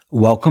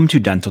Welcome to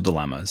Dental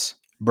Dilemmas,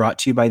 brought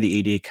to you by the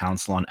ADA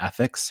Council on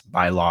Ethics,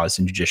 Bylaws,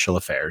 and Judicial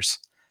Affairs.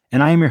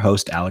 And I am your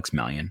host, Alex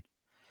Mellion.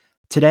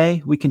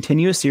 Today, we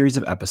continue a series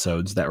of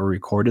episodes that were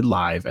recorded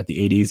live at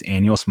the ADA's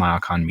annual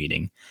SmileCon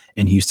meeting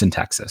in Houston,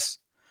 Texas.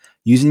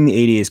 Using the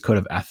ADA's Code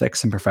of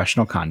Ethics and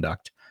Professional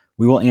Conduct,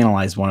 we will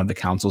analyze one of the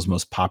Council's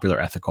most popular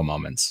ethical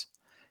moments.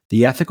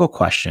 The ethical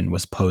question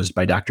was posed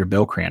by Dr.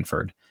 Bill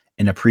Cranford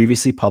in a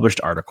previously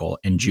published article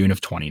in June of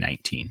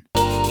 2019.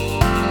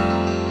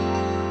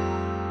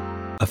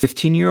 A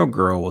 15-year-old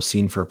girl was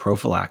seen for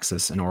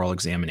prophylaxis and oral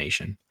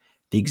examination.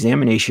 The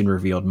examination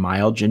revealed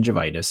mild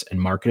gingivitis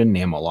and marked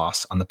enamel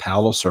loss on the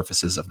palatal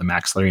surfaces of the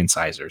maxillary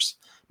incisors,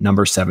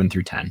 numbers 7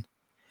 through 10.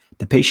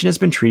 The patient has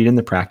been treated in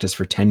the practice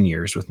for 10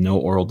 years with no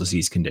oral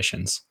disease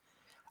conditions.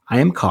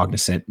 I am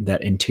cognizant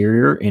that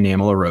interior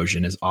enamel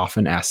erosion is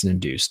often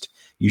acid-induced,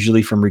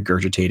 usually from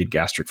regurgitated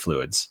gastric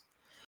fluids.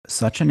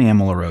 Such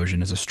enamel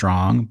erosion is a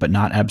strong but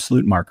not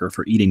absolute marker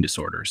for eating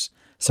disorders,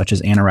 such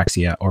as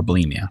anorexia or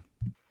bulimia.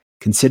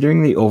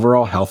 Considering the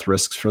overall health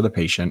risks for the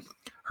patient,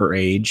 her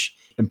age,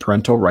 and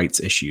parental rights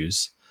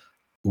issues,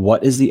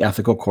 what is the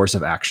ethical course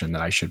of action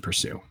that I should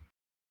pursue?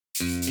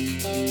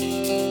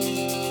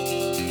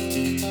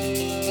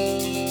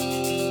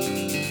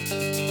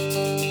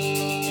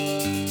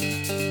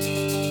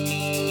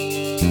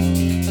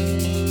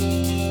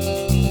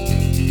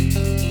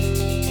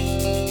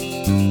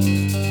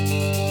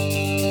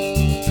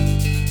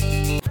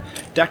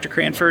 Dr.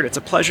 Cranford, it's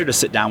a pleasure to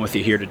sit down with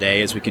you here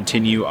today as we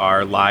continue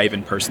our live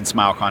in-person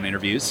SmileCon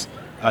interviews.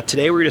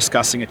 Today we're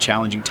discussing a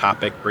challenging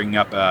topic, bringing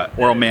up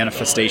oral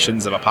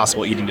manifestations of a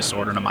possible eating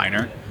disorder in a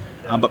minor.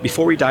 But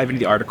before we dive into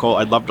the article,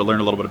 I'd love to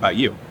learn a little bit about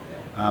you.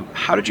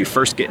 How did you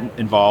first get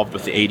involved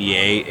with the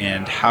ADA,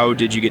 and how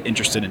did you get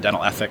interested in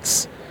dental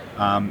ethics?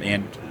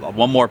 And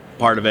one more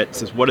part of it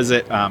says, what does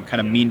it kind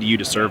of mean to you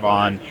to serve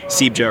on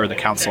CBJA, or the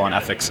Council on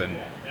Ethics and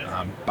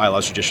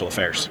Bylaws Judicial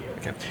Affairs?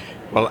 Okay.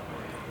 Well,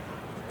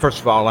 first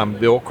of all, I'm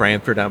Bill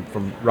Cranford. I'm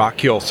from Rock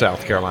Hill,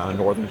 South Carolina,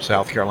 northern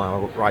South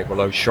Carolina, right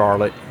below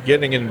Charlotte.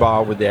 Getting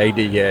involved with the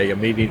ADA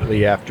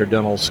immediately after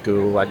dental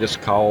school, I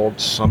just called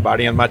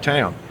somebody in my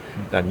town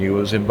that I knew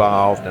was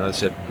involved, and I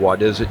said, what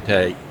does it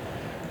take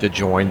to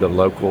join the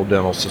local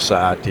dental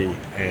society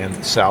and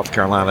the South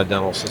Carolina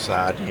Dental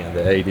Society and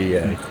the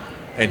ADA?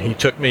 And he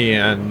took me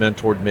in,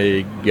 mentored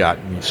me,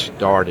 got me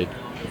started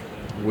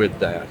with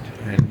that.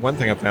 And one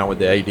thing I found with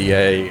the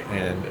ADA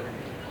and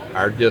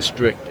our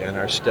district and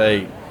our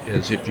state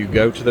is if you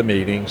go to the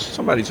meetings,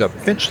 somebody's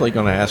eventually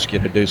going to ask you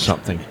to do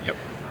something. Yep.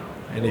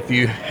 And if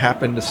you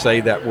happen to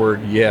say that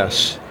word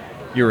yes,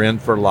 you're in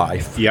for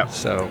life. Yep.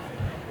 So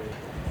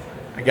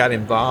I got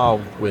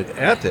involved with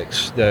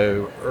ethics,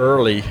 though,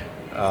 early.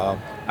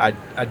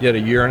 I did a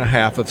year and a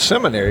half of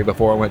seminary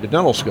before I went to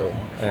dental school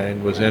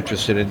and was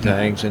interested in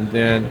things. And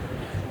then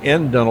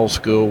in dental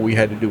school, we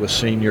had to do a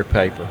senior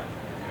paper.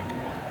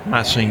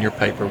 My senior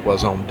paper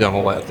was on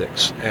dental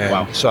ethics, and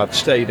Wow. So I've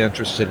stayed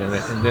interested in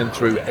it. And then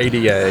through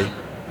ADA,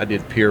 I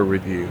did peer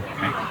review,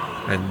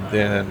 and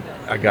then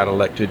I got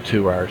elected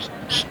to our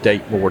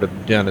state board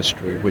of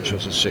dentistry, which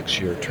was a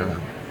 6-year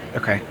term.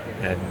 Okay.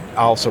 And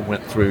I also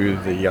went through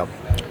the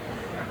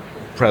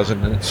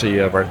presidency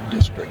of our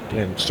district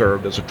and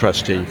served as a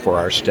trustee for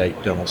our state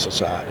dental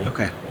society.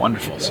 Okay,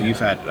 wonderful. So you've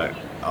had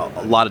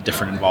a lot of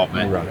different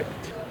involvement. Right.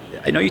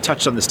 I know you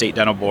touched on the state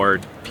dental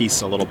board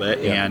piece a little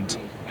bit, Yeah. and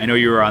I know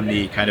you were on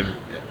the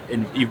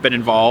you've been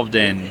involved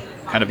in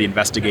kind of the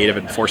investigative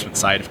enforcement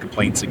side of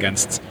complaints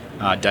against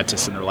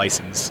dentists and their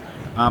license.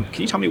 Can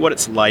you tell me what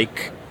it's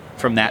like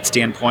from that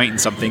standpoint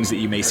and some things that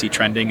you may see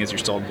trending as you're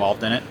still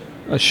involved in it?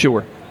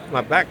 Sure.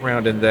 My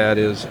background in that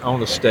is on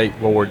the state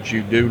boards,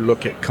 you do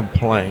look at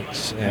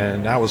complaints,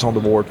 and I was on the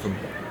board from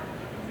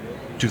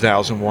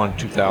 2001,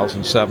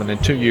 2007. In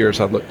 2 years,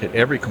 I looked at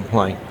every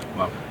complaint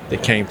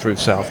that came through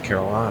South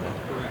Carolina.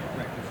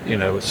 You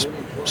know, it's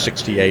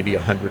 60, 80,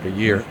 100 a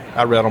year.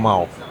 I read them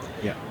all.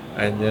 Yeah.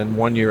 And then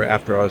 1 year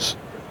after I was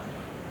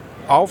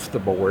off the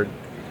board,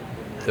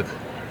 the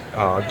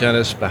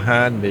dentist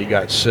behind me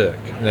got sick.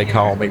 And they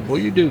called me, will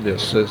you do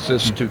this? This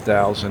is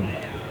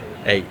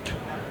 2008.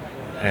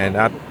 And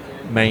I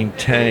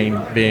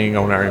maintained being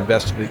on our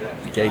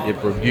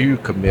investigative review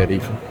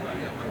committee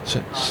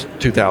since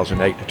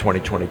 2008 to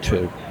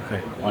 2022.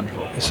 Okay,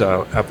 wonderful.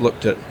 So I've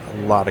looked at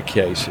a lot of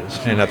cases,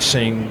 and I've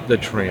seen the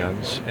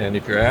trends. And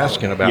if you're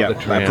asking about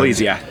the trends, please,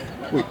 yeah.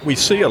 we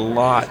see a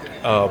lot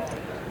of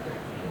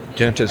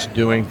dentists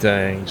doing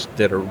things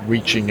that are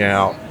reaching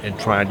out and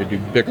trying to do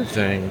bigger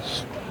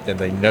things than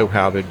they know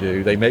how to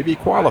do. They may be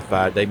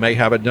qualified. They may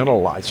have a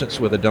dental license.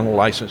 With a dental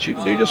license, you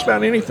can do just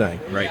about anything.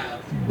 Right.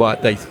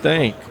 But they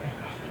think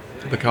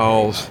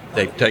because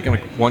they've taken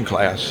one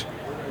class,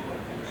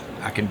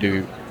 I can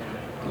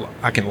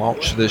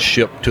launch this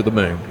ship to the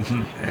moon.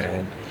 Mm-hmm.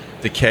 And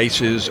the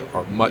cases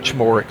are much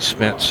more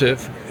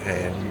expensive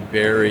and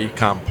very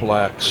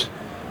complex.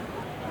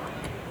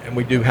 And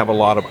we do have a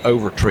lot of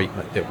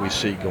over-treatment that we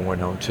see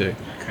going on too.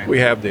 Okay. We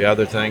have the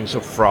other things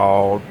of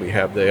fraud. We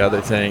have the other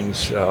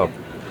things of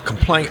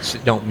complaints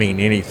that don't mean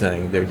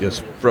anything. They're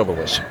just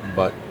frivolous.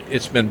 But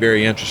it's been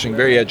very interesting,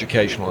 very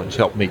educational, and it's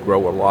helped me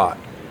grow a lot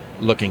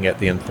looking at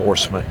the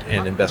enforcement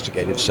and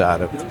investigative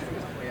side of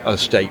a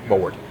state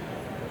board.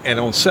 And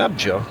on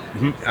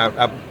SEBJA,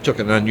 I took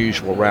an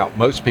unusual route.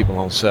 Most people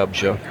on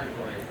SEBJA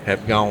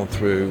have gone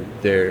through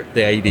the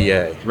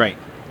ADA. Right.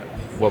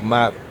 Well,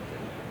 my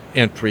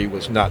entry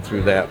was not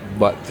through that,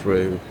 but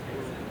through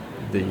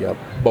the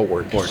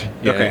board.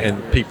 Yeah, Okay.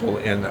 and people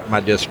in my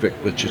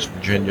district, which is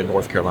Virginia,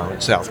 North Carolina,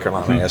 and South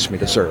Carolina, asked me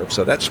to serve.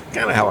 So that's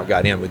kind of how I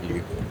got in with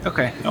you.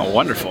 Okay. Oh,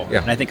 wonderful.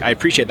 Yeah. And I think I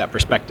appreciate that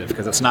perspective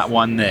because it's not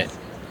one that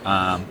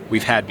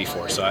we've had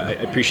before. So I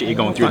appreciate you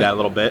going through that a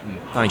little bit and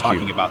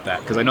talking about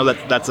that because I know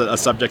that that's a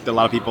subject that a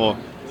lot of people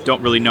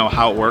don't really know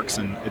how it works,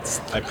 and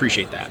I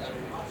appreciate that.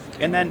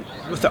 And then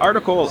with the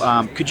article,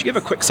 could you give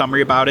a quick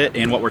summary about it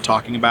and what we're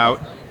talking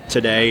about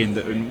today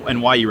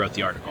and why you wrote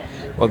the article?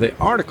 Well, the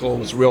article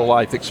was real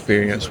life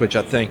experience, which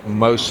I think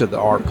most of the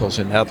articles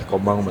in Ethical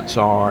Moments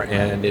are,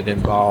 and it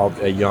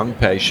involved a young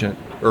patient,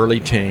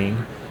 early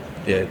teen,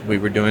 that we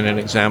were doing an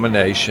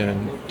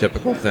examination,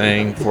 typical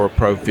thing for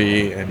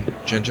prophy and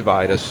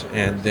gingivitis,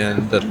 and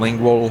then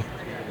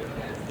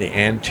the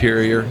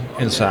anterior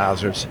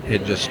incisors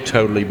had just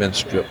totally been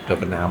stripped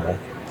of enamel.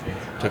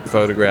 Took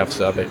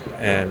photographs of it,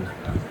 and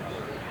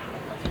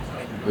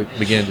we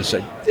began to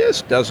say,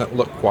 this doesn't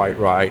look quite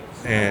right,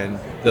 and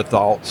the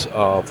thoughts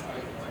of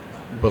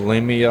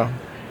bulimia,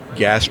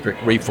 gastric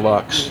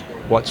reflux,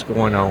 what's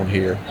going on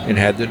here, and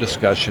had the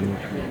discussion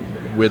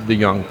with the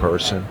young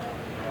person.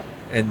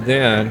 And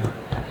then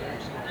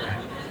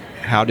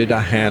how did I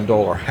handle,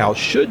 or how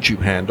should you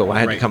handle? I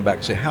had to come back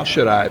and say, how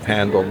should I have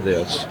handled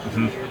this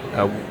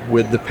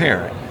with the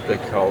parent?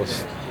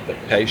 Because the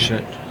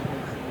patient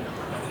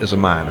is a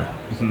minor.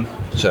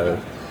 So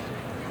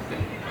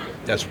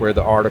that's where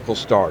the article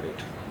started.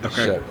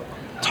 Okay. So,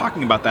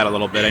 talking about that a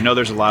little bit, I know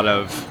there's a lot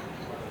of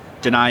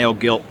denial,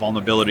 guilt,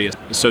 vulnerability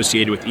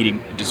associated with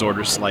eating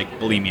disorders like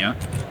bulimia.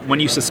 When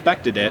you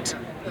suspected it,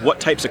 what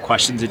types of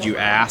questions did you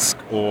ask,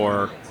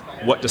 or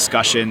what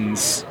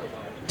discussions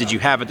did you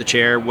have at the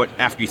chair? What,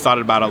 after you thought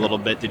about it a little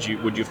bit,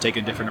 would you have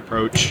taken a different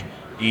approach?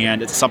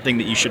 And it's something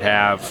that you should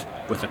have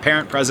with a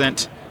parent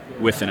present,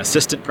 with an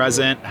assistant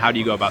present. How do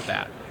you go about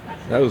that?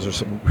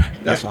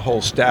 That's a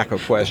whole stack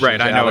of questions.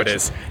 Right, I know Alex. it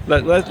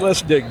is.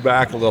 Let's dig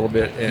back a little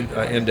bit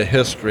into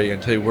history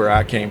and to where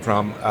I came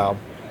from.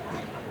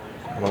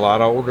 I'm a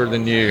lot older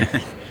than you,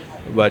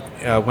 but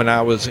when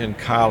I was in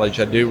college,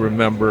 I do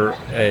remember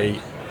a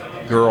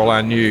girl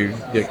I knew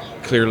that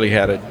clearly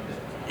had an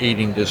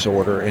eating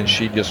disorder, and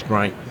she just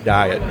drank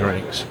diet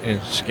drinks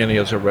and skinny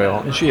as a rail,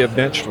 and she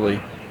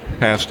eventually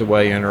passed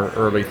away in her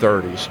early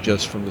 30s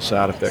just from the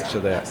side effects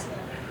of that.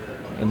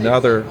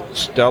 Another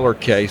stellar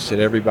case that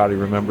everybody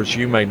remembers,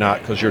 you may not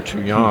because you're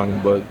too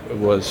young, but it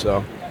was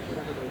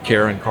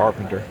Karen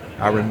Carpenter.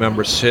 I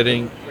remember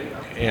sitting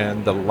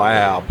in the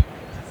lab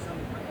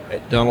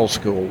at dental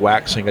school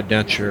waxing a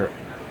denture,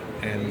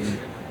 and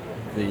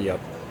the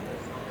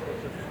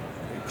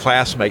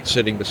classmate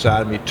sitting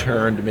beside me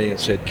turned to me and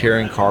said,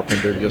 Karen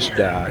Carpenter just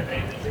died.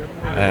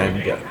 And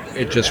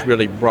it just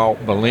really brought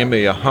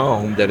bulimia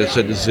home, that it's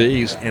a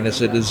disease, and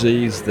it's a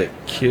disease that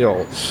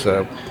kills.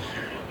 So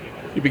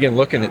you begin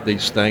looking at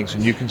these things,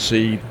 and you can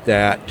see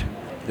that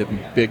the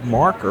big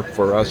marker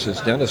for us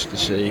as dentists to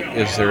see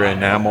is there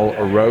enamel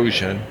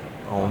erosion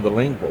on the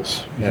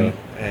linguals,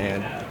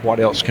 and what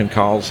else can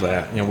cause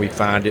that? And we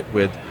find it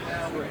with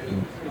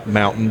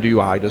Mountain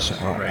Dew-itis.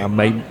 I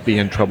may be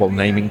in trouble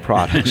naming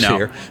products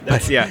here,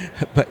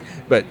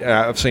 but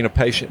I've seen a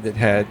patient that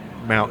had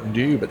Mountain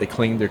Dew, but they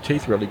cleaned their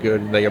teeth really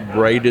good and they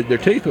abraded their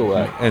teeth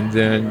away. And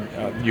then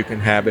you can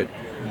have it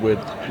with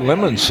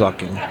lemon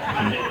sucking,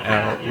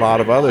 a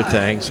lot of other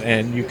things,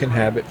 and you can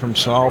have it from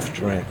soft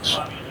drinks.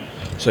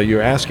 So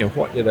you're asking,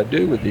 what did I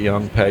do with the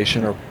young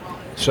patient?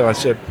 So I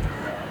said,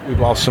 we've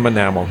lost some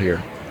enamel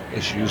here.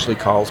 It's usually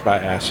caused by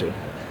acid.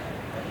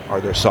 Are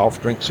there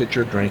soft drinks that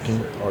you're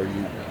drinking? Are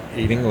you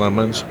eating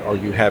lemons? Are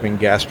you having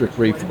gastric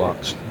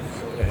reflux?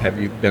 Have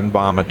you been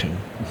vomiting?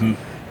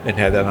 And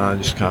had that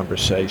honest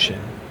conversation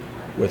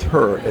with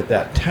her at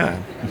that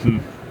time.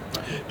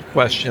 The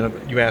question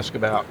you ask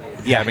about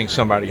having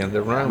somebody in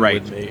the room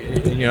with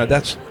me,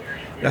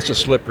 that's a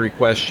slippery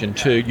question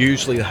too.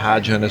 Usually the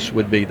hygienist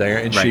would be there,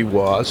 and she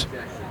was.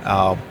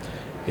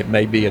 It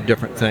may be a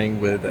different thing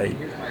with a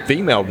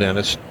female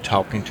dentist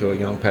talking to a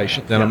young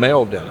patient than a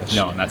male dentist.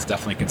 No, and that's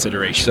definitely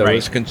consideration. So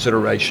there's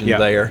consideration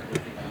there.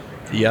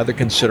 The other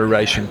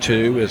consideration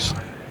too is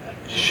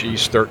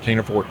she's 13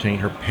 or 14.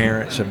 Her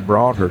parents have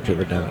brought her to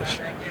the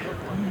dentist.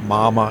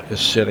 Mama is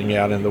sitting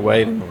out in the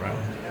waiting room.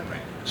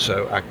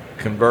 So I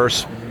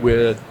converse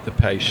with the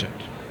patient.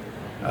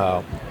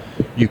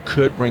 You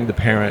could bring the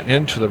parent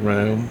into the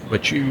room,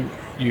 but you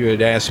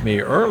had asked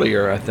me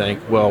earlier, I think,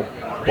 well,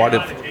 what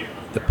if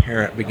the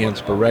parent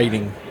begins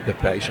berating the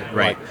patient?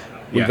 Right.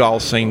 We've all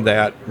seen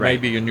that,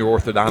 maybe in your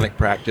orthodontic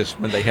practice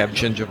when they have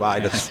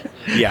gingivitis.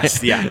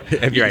 Yes, yeah.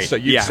 Right. So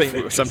you've seen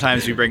it.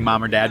 Sometimes we bring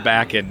mom or dad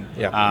back, and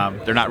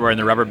they're not wearing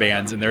the rubber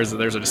bands, and there's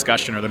a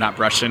discussion, or they're not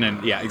brushing,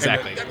 and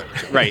exactly.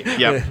 Right,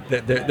 yeah.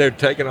 They're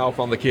taking off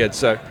on the kids.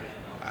 So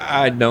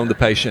I'd known the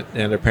patient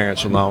and their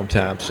parents a long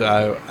time,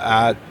 so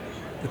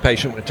the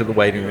patient went to the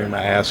waiting room.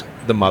 I asked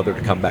the mother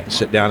to come back and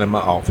sit down in my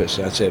office.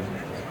 I said,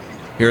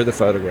 here are the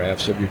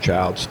photographs of your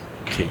child's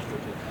teeth,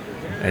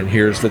 and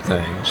here's the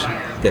things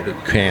that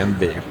it can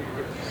be,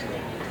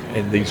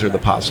 and these are the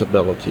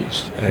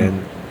possibilities.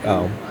 And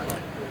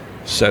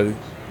so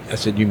I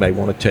said, you may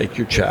want to take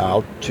your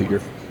child to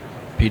your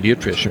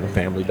pediatrician or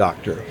family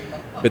doctor.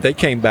 But they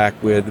came back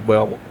with,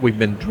 well, we've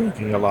been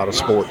drinking a lot of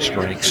sports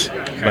drinks.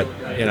 But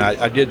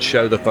I did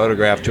show the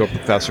photograph to a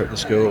professor at the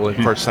school,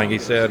 and first thing he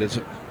said is,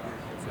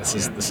 This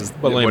is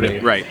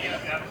bulimia. Right.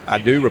 I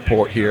do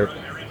report here,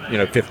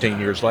 15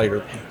 years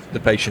later, the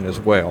patient is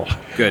well.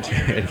 Good.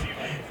 And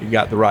he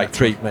got the right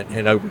treatment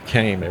and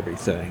overcame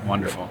everything.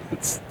 Wonderful.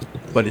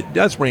 But it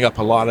does bring up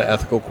a lot of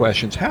ethical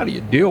questions. How do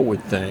you deal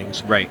with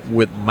things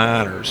with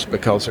minors?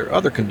 Because there are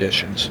other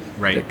conditions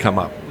that come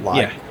up,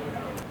 like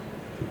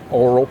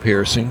oral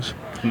piercings,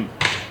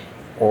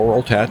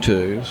 oral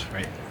tattoos,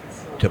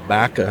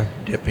 tobacco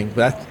dipping.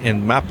 That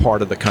in my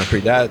part of the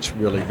country, that's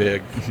really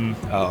big,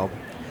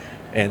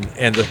 and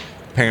the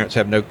parents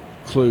have no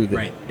clue that.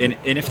 Right. And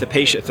if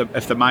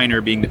the minor,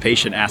 being the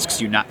patient,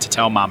 asks you not to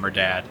tell mom or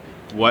dad,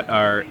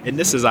 we're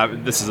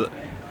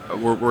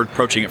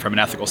approaching it from an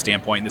ethical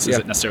standpoint. This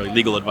isn't necessarily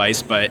legal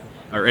advice,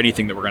 or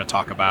anything that we're going to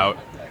talk about.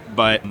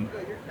 But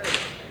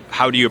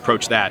how do you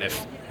approach that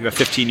if you have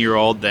a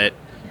 15-year-old that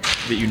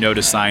you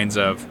notice signs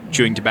of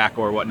chewing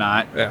tobacco or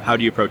whatnot? How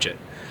do you approach it?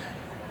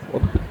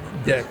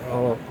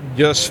 Well,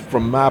 just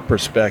from my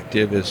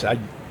perspective, is I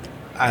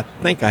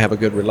think I have a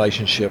good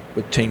relationship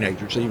with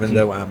teenagers, even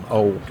though I'm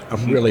old.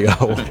 I'm really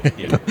old.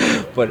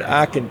 But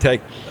I can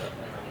take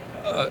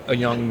a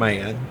young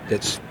man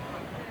that's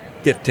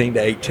 15 to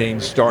 18,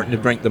 starting to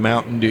drink the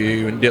Mountain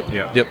Dew and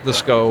dip the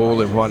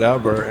Skull and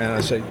whatever, and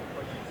I say,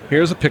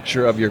 here's a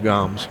picture of your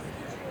gums.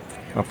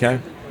 Okay?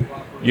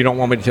 You don't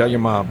want me to tell your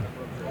mom?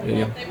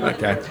 Yeah.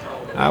 Okay.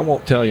 I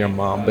won't tell your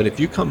mom, but if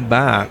you come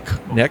back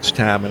next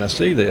time and I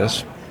see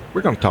this,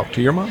 we're going to talk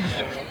to your mom.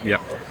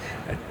 Yep.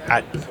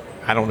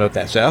 I don't know if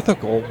that's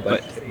ethical,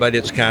 but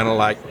it's kind of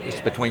like it's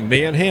between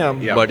me and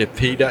him. Yep. But if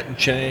he doesn't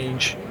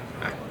change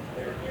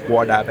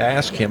what I've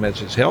asked him as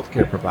his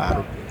healthcare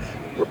provider,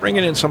 we're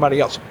bringing in somebody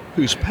else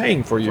who's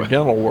paying for your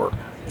dental work.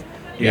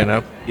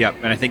 Yeah.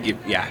 And I think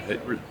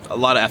a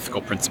lot of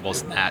ethical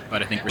principles in that,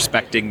 but I think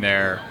respecting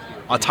their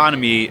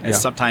autonomy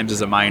sometimes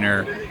as a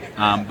minor,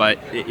 but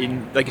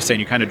like you're saying,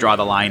 you kind of draw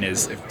the line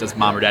does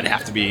mom or dad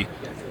have to be,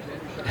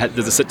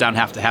 does the sit down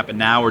have to happen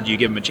now, or do you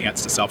give them a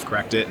chance to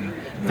self-correct it? And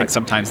I think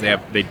sometimes I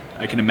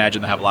can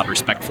imagine they have a lot of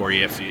respect for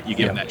you if you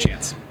give them that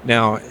chance.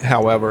 Now,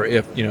 however,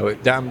 if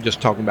I'm just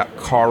talking about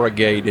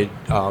corrugated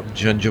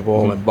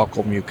gingival and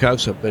buccal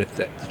mucosa, but if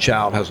the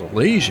child has a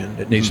lesion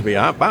that needs to be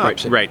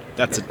biopsied, right.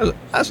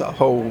 That's a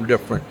whole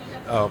different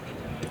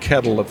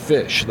kettle of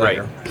fish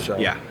there. Right. So,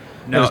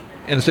 No.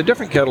 And it's a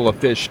different kettle of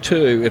fish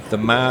too if the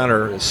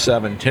minor is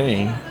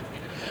 17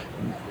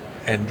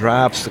 and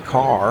drives the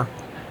car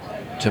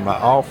to my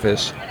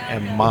office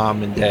and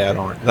mom and dad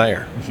aren't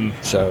there.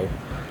 So,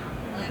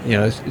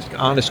 it's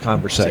honest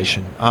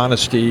conversation.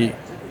 Honesty,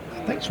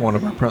 I think, is one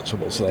of our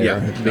principles there.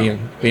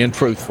 Being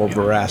truthful,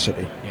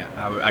 veracity.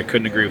 Yeah, I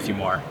couldn't agree with you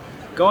more.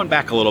 Going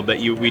back a little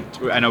bit,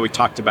 I know we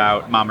talked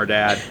about mom or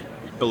dad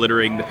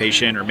belittling the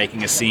patient or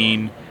making a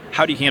scene.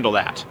 How do you handle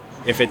that?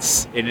 If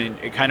it's in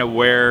kind of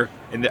where,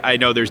 and I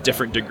know there's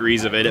different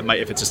degrees of it. It might,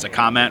 if it's just a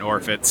comment or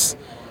if it's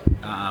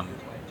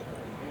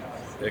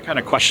they're kind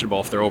of questionable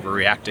if they're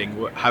overreacting.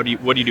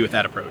 What do you do with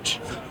that approach?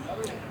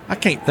 I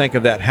can't think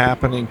of that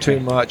happening too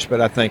much,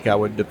 but I think I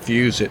would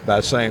diffuse it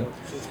by saying,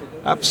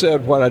 I've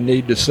said what I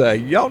need to say.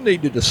 Y'all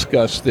need to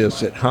discuss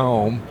this at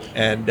home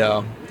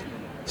and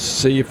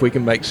see if we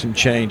can make some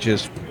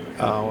changes.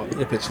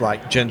 If it's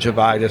like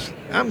gingivitis,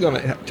 I'm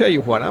going to tell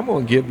you what, I'm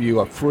going to give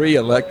you a free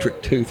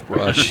electric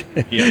toothbrush.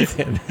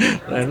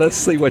 and let's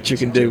see what you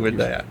can do with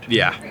that.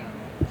 Yeah.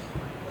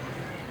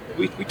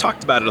 We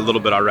talked about it a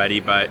little bit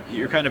already, but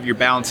you're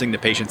balancing the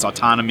patient's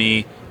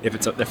autonomy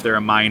if they're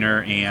a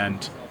minor,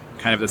 and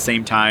kind of at the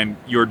same time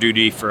your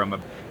duty from a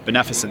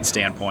beneficent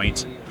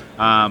standpoint.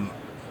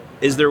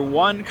 Is there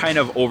one kind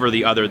of over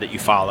the other that you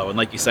follow? And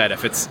like you said,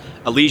 if it's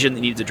a lesion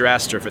that needs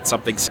addressed, or if it's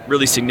something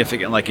really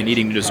significant like an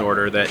eating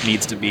disorder that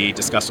needs to be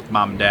discussed with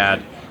mom and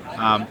dad,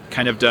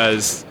 kind of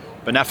does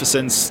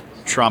beneficence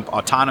trump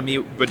autonomy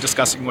with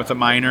discussing with a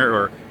minor,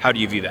 or how do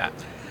you view that?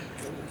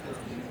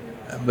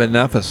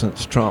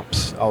 Beneficence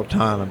trumps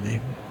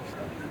autonomy.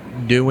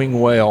 Doing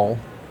well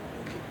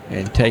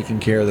and taking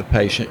care of the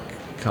patient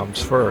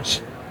comes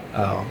first.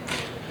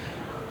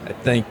 I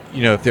think,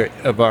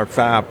 if of our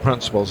 5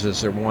 principles,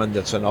 is there one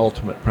that's an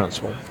ultimate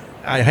principle?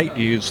 I hate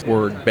to use the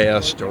word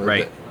best or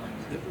the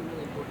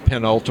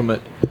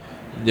penultimate.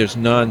 There's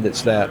none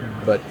that's that,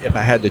 but if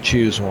I had to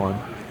choose one,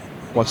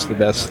 what's the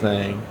best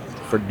thing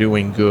for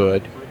doing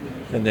good?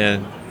 And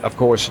then, of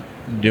course,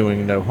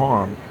 doing no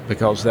harm,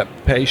 because that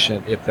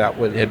patient, if that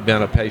had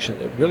been a patient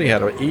that really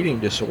had an eating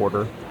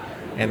disorder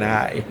and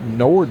I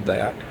ignored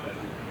that,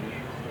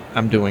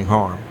 I'm doing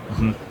harm.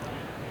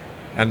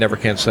 I never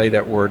can say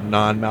that word,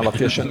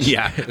 non-maleficence.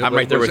 Yeah, I'm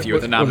right there with you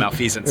with the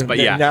non-malfeasance, but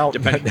yeah, now,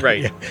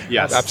 right. Yeah,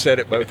 Yes. I've said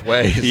it both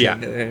ways, Yeah.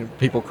 and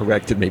people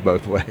corrected me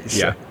both ways.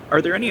 Yeah. So.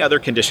 Are there any other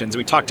conditions?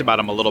 We talked about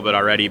them a little bit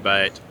already,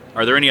 but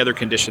are there any other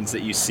conditions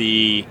that you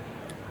see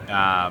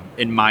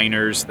in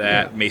minors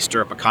that may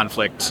stir up a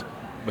conflict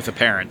with the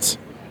parents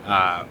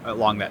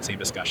along that same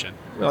discussion?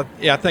 Well,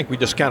 yeah, I think we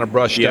just kind of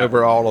brushed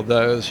over all of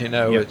those.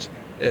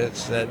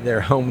 It's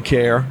their home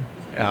care,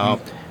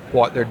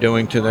 what they're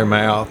doing to their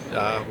mouth,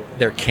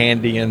 their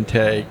candy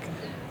intake,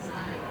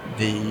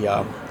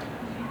 the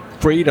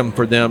freedom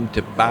for them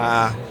to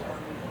buy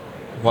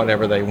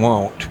whatever they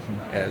want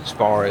as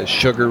far as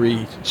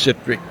sugary,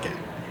 citric,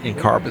 and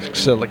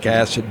carboxylic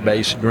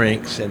acid-based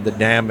drinks, and the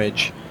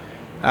damage.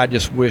 I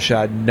just wish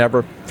I'd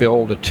never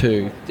filled a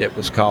tooth that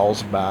was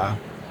caused by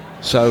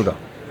soda,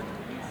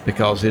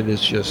 because it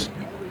is just,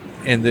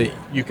 and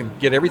you can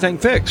get everything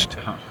fixed.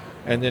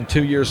 And then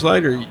 2 years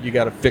later, you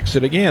got to fix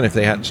it again if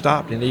they hadn't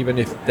stopped. And even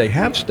if they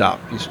have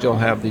stopped, you still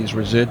have these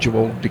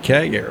residual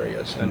decay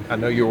areas. And I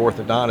know you're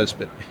orthodontist,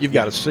 but you've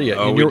got to see it.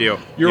 Oh, and we do.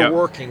 You're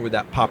working with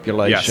that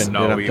population. Yes,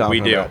 no, that I'm we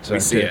talking do. about, so We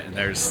see it, and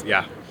there's,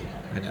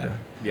 And,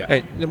 yeah.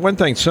 Hey, the one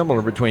thing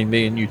similar between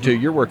me and you too,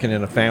 you're working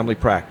in a family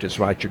practice,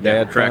 right? Your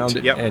dad correct. found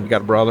it, Yep. and you got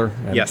a brother.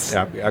 And Yes.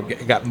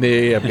 I've got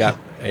me. I've got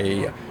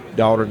a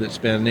daughter that's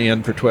been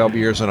in for 12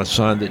 years and a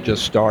son that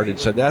just started.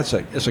 So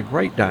it's a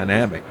great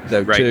dynamic,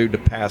 though, Right. too, to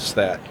pass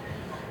that.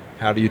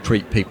 How do you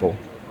treat people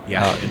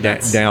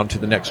down to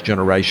the next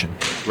generation?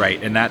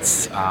 Right, and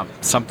that's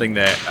something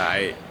that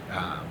I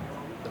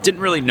didn't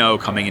really know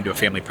coming into a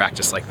family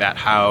practice like that,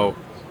 how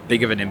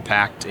big of an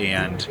impact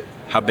and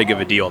how big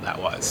of a deal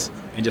that was,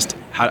 and just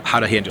how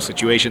to handle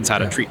situations, how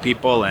to treat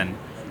people, and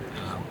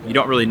you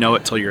don't really know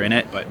it till you're in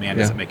it, but man,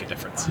 does it make a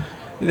difference.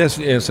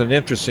 It's an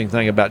interesting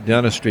thing about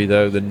dentistry,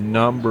 though, the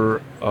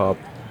number of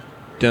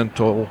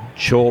dental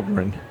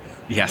children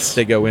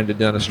they go into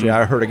dentistry.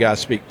 I heard a guy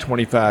speak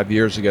 25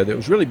 years ago that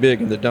was really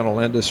big in the dental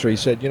industry. He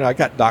said, I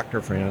got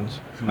doctor friends,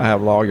 I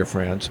have lawyer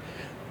friends.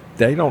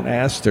 They don't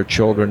ask their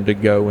children to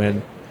go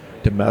into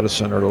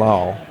medicine or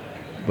law,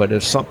 but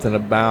it's something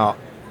about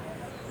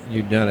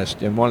you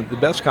dentist. And one of the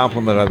best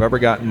compliment I've ever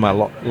gotten in my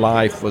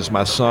life was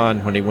my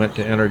son when he went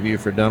to interview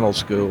for dental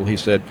school. He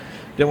said,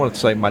 didn't want to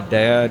say my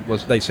dad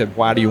was, they said,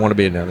 why do you want to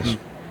be a dentist?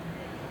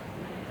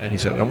 And he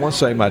said, I don't want to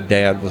say my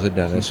dad was a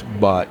dentist,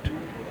 but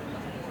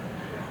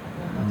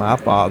my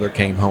father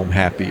came home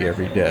happy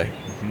every day.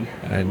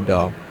 And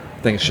I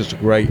think it's just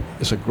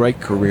a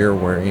great career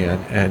we're in,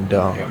 and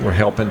we're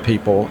helping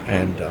people,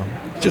 and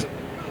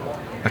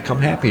I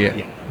come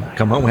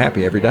home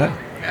happy every day.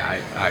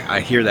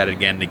 I hear that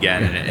again and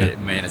again,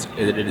 and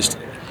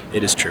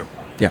it is true.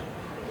 Yeah.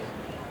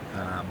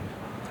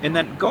 And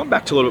then going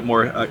back to a little bit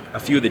more, a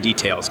few of the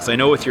details, because I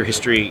know with your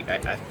history,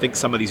 I think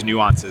some of these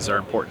nuances are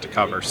important to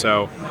cover.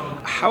 So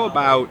how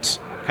about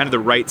kind of the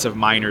rights of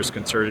minors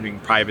concerning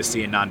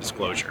privacy and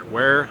non-disclosure?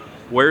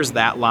 Where's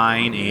that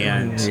line?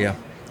 And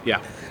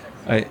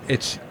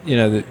it's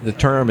the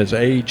term is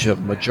age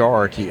of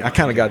majority. I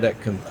kind of got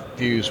that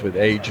confused with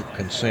age of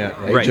consent.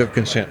 Age of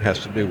consent has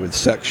to do with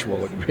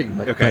sexual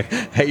agreement. Okay.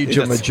 Age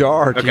of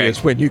majority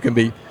is when you can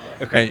be,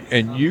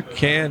 and you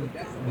can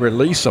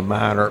release a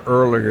minor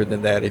earlier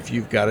than that if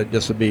you've got a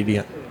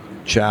disobedient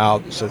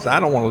child that says, I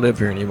don't want to live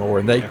here anymore,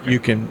 and you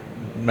can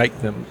make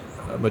them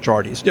a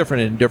majority. It's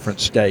different in different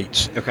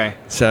states. Okay.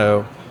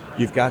 So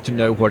you've got to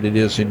know what it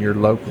is in your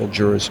local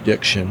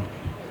jurisdiction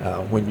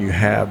when you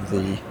have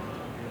the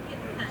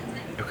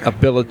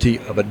ability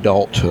of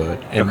adulthood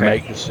and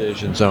make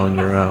decisions on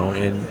your own.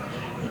 And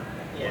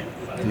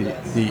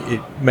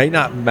it may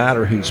not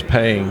matter who's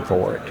paying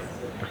for it.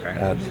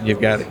 You've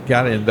got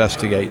to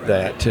investigate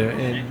that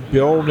and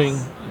building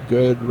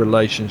good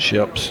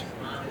relationships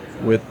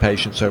with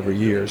patients over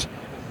years.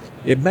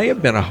 It may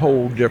have been a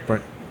whole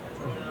different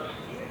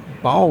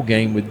ball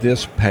game with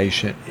this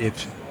patient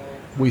if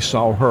we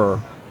saw her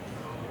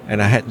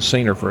and I hadn't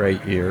seen her for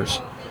 8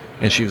 years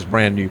and she was a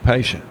brand new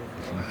patient.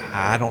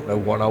 I don't know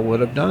what I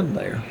would have done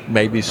there.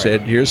 Maybe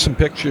said, here's some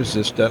pictures,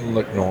 this doesn't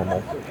look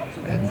normal.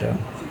 And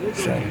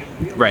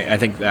Right, I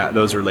think that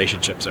those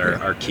relationships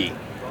are key.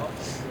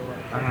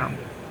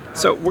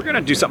 So we're going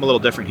to do something a little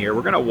different here.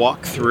 We're going to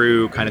walk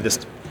through kind of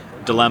this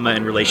dilemma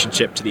in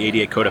relationship to the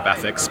ADA Code of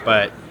Ethics,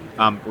 but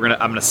I'm going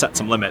to set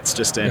some limits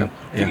just in.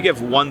 If you could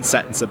give one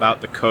sentence about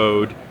the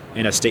code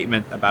and a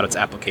statement about its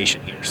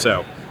application here.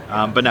 So,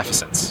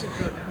 beneficence.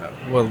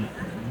 Well,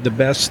 the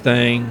best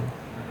thing,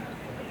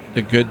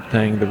 the good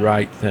thing, the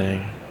right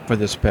thing for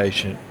this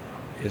patient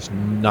is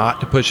not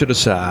to push it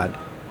aside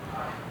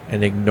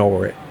and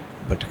ignore it,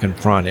 but to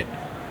confront it.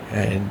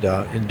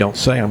 And don't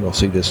say, I'm going to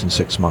see this in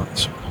 6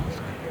 months.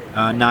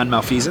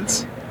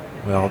 Non-malfeasance?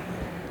 Well,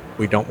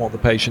 we don't want the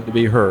patient to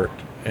be hurt.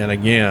 And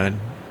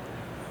again,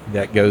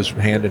 that goes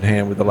hand in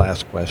hand with the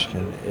last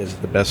question, is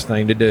the best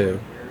thing to do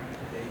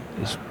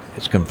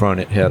is confront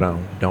it head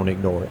on. Don't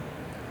ignore it.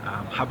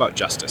 How about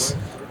justice?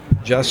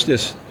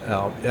 Justice,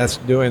 that's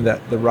doing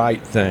the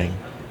right thing.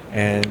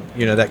 And,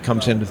 that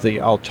comes into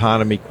the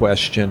autonomy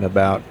question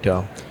about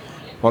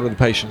what are the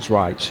patient's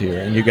rights here?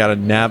 And you got to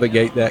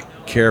navigate that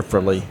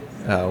carefully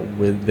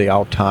with the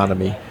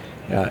autonomy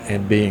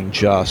and being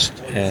just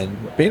and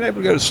being able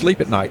to go to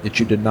sleep at night that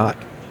you did not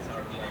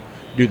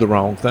do the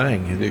wrong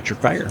thing and that you're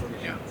fair.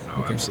 Yeah,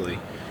 absolutely.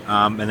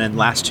 And then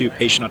last two,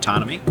 patient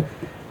autonomy.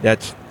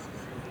 That's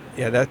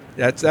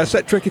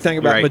that tricky thing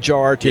about Right.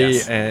 majority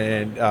Yes.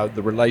 and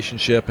the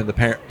relationship and the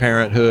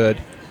parenthood.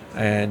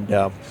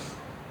 And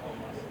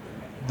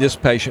this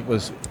patient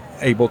was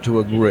able to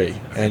agree.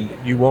 And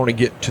you want to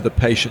get to the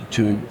patient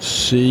to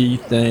see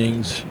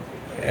things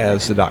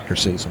as the doctor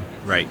sees them.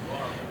 Right.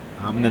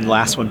 And then the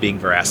last one being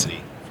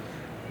veracity.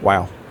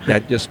 Wow.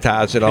 That just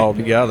ties it all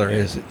together.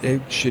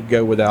 It should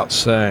go without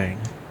saying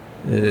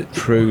that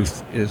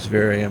truth is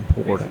very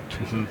important.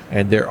 Mm-hmm.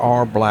 And there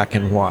are black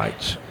and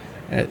whites.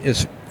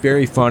 It's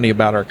very funny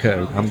about our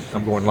code.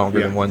 I'm going longer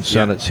than one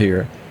sentence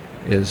here.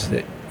 Is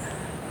that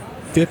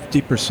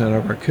 50%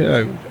 of our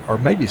code, or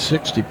maybe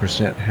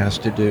 60%, has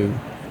to do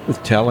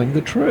with telling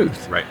the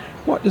truth. Right.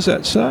 What does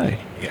that say?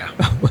 Yeah.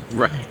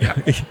 Right.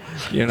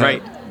 Yeah.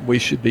 Right. We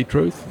should be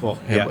truthful.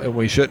 And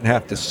we shouldn't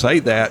have to say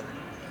that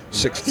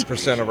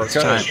 60% of our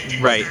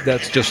code. Right.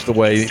 That's just the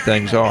way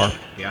things are.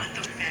 Yeah.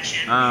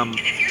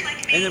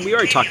 And then we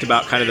already talked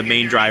about kind of the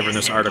main driver in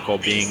this article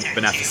being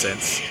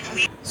beneficence.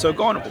 So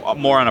going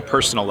more on a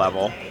personal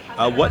level,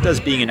 what does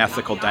being an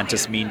ethical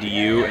dentist mean to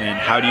you, and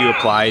how do you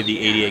apply the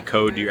ADA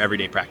code to your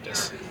everyday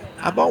practice?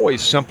 I've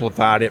always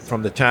simplified it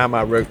from the time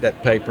I wrote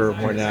that paper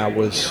when I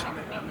was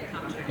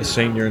a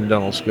senior in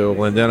dental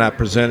school, and then I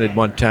presented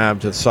one time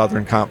to the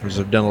Southern Conference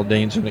of Dental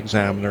Deans and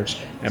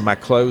Examiners, and my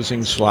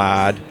closing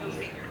slide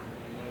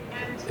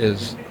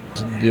is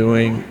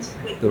doing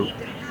the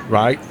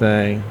right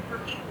thing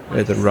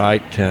at the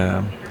right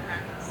time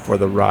for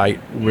the right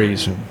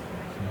reason.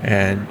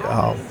 And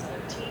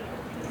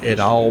it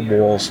all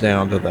boils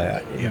down to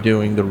that,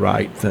 doing the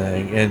right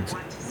thing. And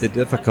the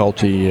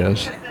difficulty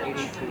is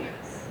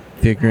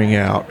figuring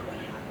out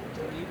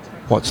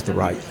what's the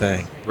right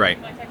thing. Right.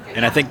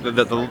 And I think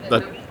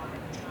the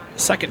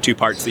second two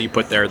parts that you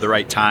put there, the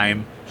right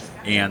time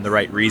and the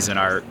right reason,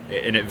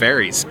 and it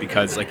varies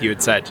because, like you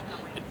had said,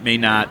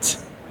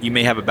 you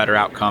may have a better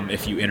outcome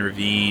if you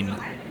intervene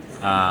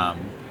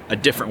a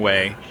different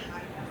way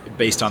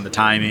based on the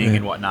timing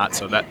and whatnot.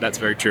 So that's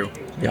very true.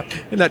 Yeah,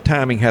 and that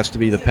timing has to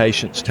be the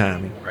patient's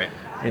timing. Right.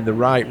 And the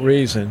right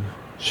reason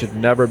should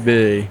never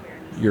be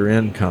your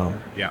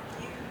income. Yeah.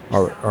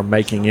 Or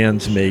making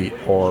ends meet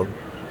or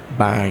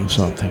buying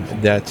something.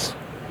 It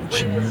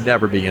should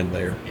never be in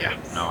there. Yeah.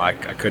 No, I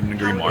couldn't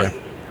agree more.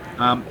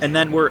 Yeah. And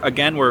then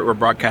we're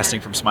broadcasting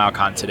from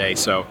SmileCon today.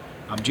 So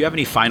do you have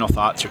any final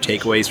thoughts or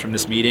takeaways from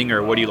this meeting,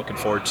 or what are you looking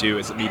forward to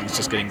as the meeting's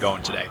just getting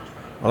going today?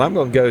 Well, I'm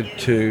going to go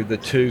to the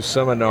two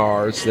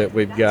seminars that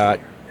we've got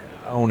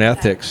on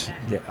ethics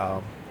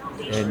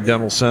in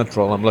Dental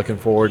Central. I'm looking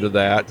forward to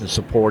that and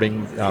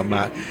supporting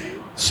my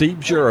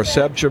SEBJA or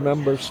SEBJA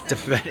members.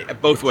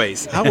 Both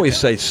ways. I always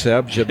say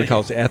SEBJA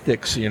because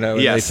ethics,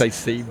 and Yes. they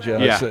say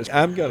SEBJA. Yeah. So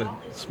I'm going to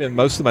spend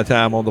most of my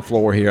time on the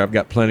floor here. I've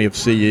got plenty of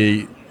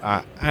CE.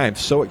 I am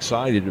so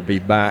excited to be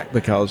back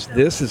because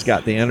this has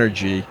got the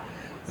energy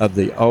of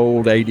the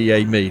old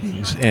ADA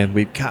meetings, and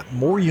we've got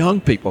more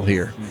young people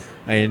here.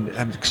 And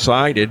I'm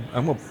excited.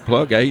 I'm going to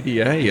plug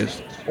ADA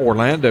as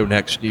Orlando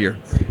next year.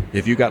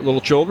 If you got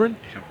little children,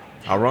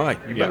 all right,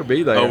 you better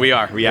be there. Oh, we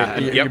are. Yeah.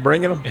 You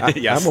bringing them?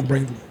 Yes. I'm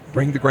going to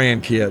bring the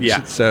grandkids.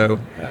 Yeah. So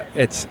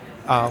it's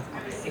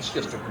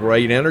just a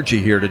great energy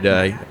here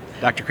today.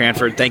 Dr.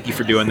 Cranford, thank you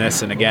for doing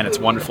this. And again, it's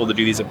wonderful to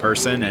do these in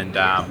person, and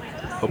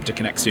hope to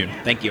connect soon.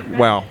 Thank you.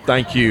 Well,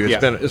 thank you.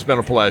 It's been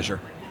a pleasure.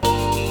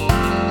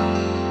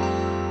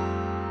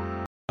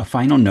 A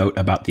final note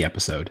about the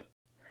episode.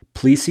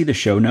 Please see the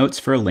show notes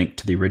for a link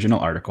to the original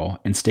article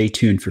and stay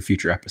tuned for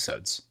future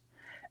episodes.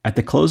 At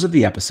the close of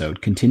the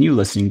episode, continue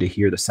listening to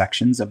hear the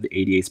sections of the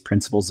ADA's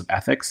Principles of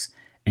Ethics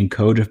and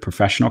Code of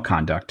Professional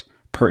Conduct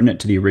pertinent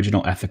to the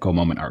original Ethical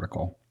Moment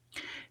article.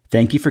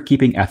 Thank you for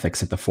keeping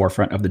ethics at the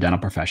forefront of the dental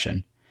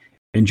profession,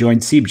 and join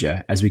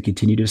SEBJA as we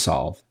continue to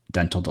solve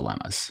dental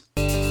dilemmas.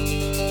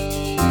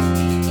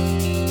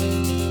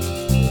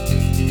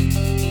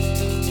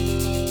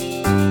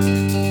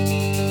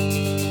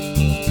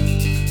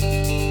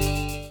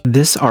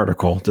 This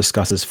article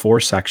discusses 4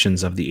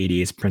 sections of the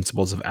ADA's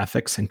Principles of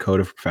Ethics and Code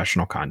of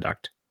Professional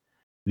Conduct.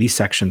 These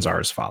sections are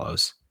as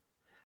follows.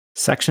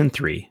 Section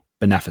 3,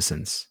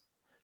 Beneficence,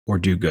 or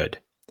do good.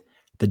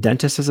 The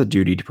dentist has a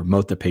duty to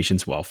promote the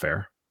patient's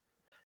welfare.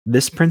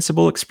 This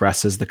principle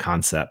expresses the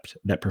concept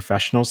that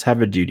professionals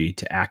have a duty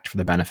to act for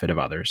the benefit of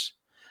others.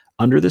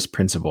 Under this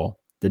principle,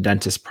 the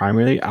dentist's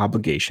primary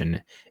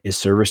obligation is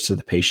service to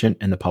the patient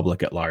and the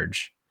public at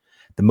large.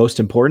 The most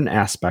important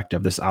aspect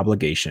of this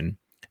obligation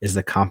is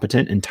the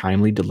competent and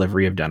timely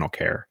delivery of dental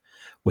care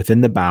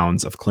within the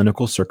bounds of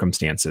clinical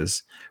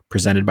circumstances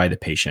presented by the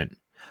patient,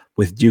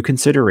 with due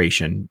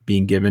consideration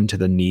being given to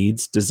the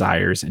needs,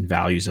 desires, and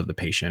values of the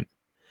patient.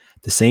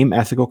 The same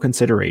ethical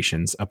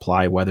considerations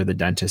apply whether the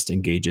dentist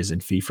engages in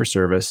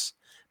fee-for-service,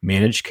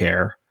 managed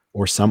care,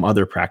 or some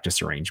other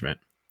practice arrangement.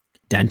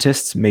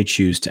 Dentists may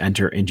choose to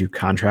enter into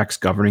contracts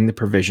governing the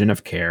provision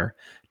of care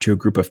to a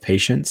group of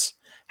patients.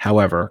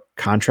 However,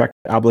 contract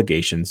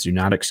obligations do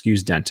not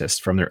excuse dentists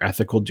from their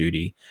ethical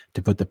duty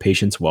to put the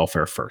patient's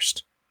welfare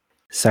first.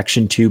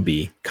 Section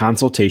 2B,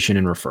 Consultation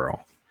and Referral.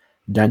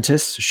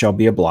 Dentists shall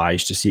be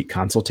obliged to seek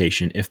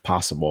consultation if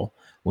possible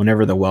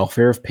whenever the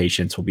welfare of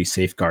patients will be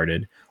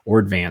safeguarded or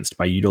advanced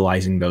by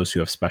utilizing those who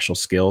have special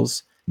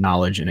skills,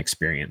 knowledge, and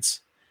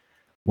experience.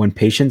 When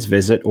patients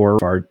visit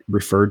or are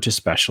referred to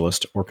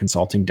specialist or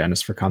consulting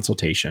dentist for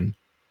consultation,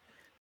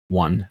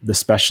 1. The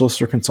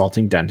specialist or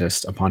consulting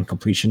dentist, upon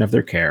completion of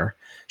their care,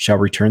 shall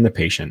return the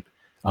patient,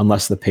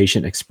 unless the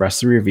patient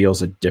expressly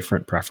reveals a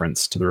different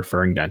preference to the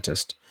referring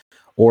dentist,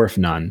 or if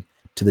none,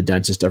 to the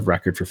dentist of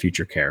record for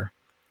future care.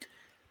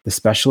 The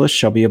specialist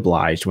shall be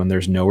obliged when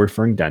there's no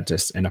referring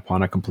dentist and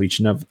upon a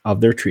completion of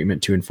their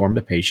treatment to inform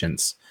the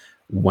patients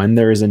when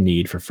there is a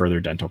need for further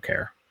dental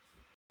care.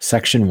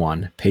 Section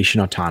 1,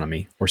 Patient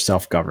Autonomy or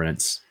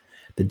Self-Governance.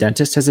 The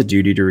dentist has a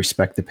duty to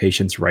respect the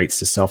patient's rights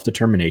to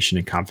self-determination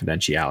and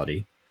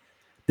confidentiality.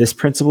 This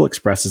principle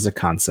expresses a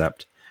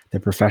concept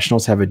that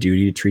professionals have a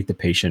duty to treat the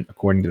patient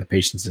according to the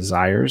patient's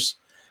desires,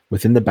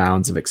 within the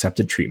bounds of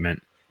accepted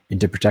treatment,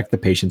 and to protect the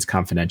patient's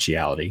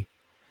confidentiality.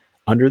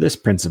 Under this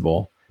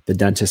principle, the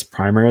dentist's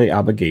primary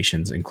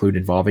obligations include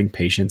involving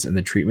patients in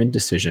the treatment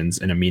decisions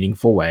in a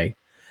meaningful way,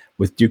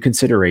 with due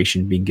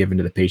consideration being given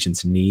to the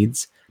patient's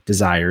needs,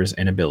 desires,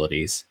 and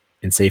abilities,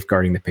 and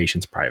safeguarding the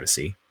patient's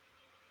privacy.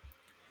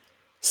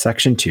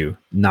 Section 2,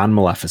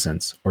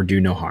 Non-Maleficence or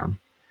Do No Harm.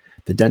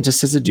 The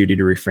dentist has a duty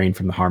to refrain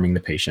from harming the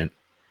patient.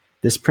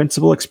 This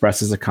principle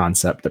expresses a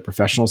concept that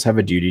professionals have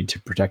a duty to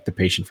protect the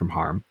patient from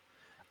harm.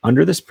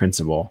 Under this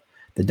principle,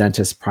 the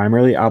dentist's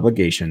primary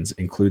obligations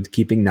include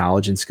keeping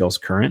knowledge and skills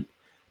current,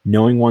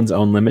 knowing one's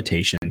own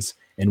limitations,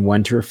 and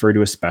when to refer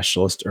to a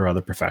specialist or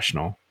other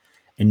professional,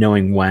 and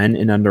knowing when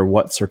and under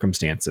what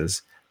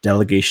circumstances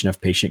delegation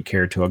of patient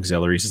care to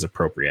auxiliaries is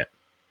appropriate.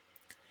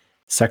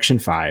 Section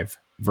 5,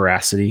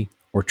 Veracity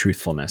or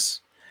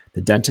Truthfulness.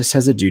 The dentist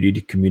has a duty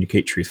to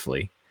communicate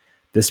truthfully.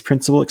 This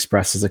principle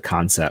expresses a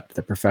concept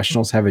that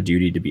professionals have a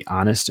duty to be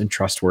honest and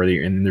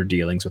trustworthy in their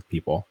dealings with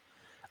people.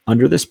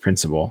 Under this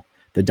principle,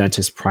 the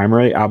dentist's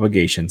primary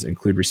obligations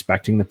include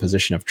respecting the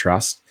position of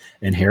trust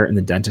inherent in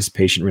the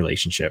dentist-patient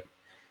relationship,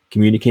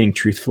 communicating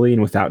truthfully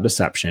and without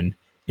deception,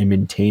 and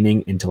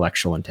maintaining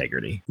intellectual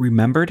integrity.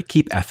 Remember to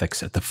keep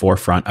ethics at the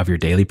forefront of your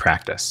daily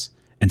practice,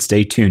 and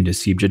stay tuned to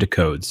CBJA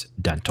Decode's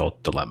Dental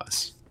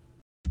Dilemmas.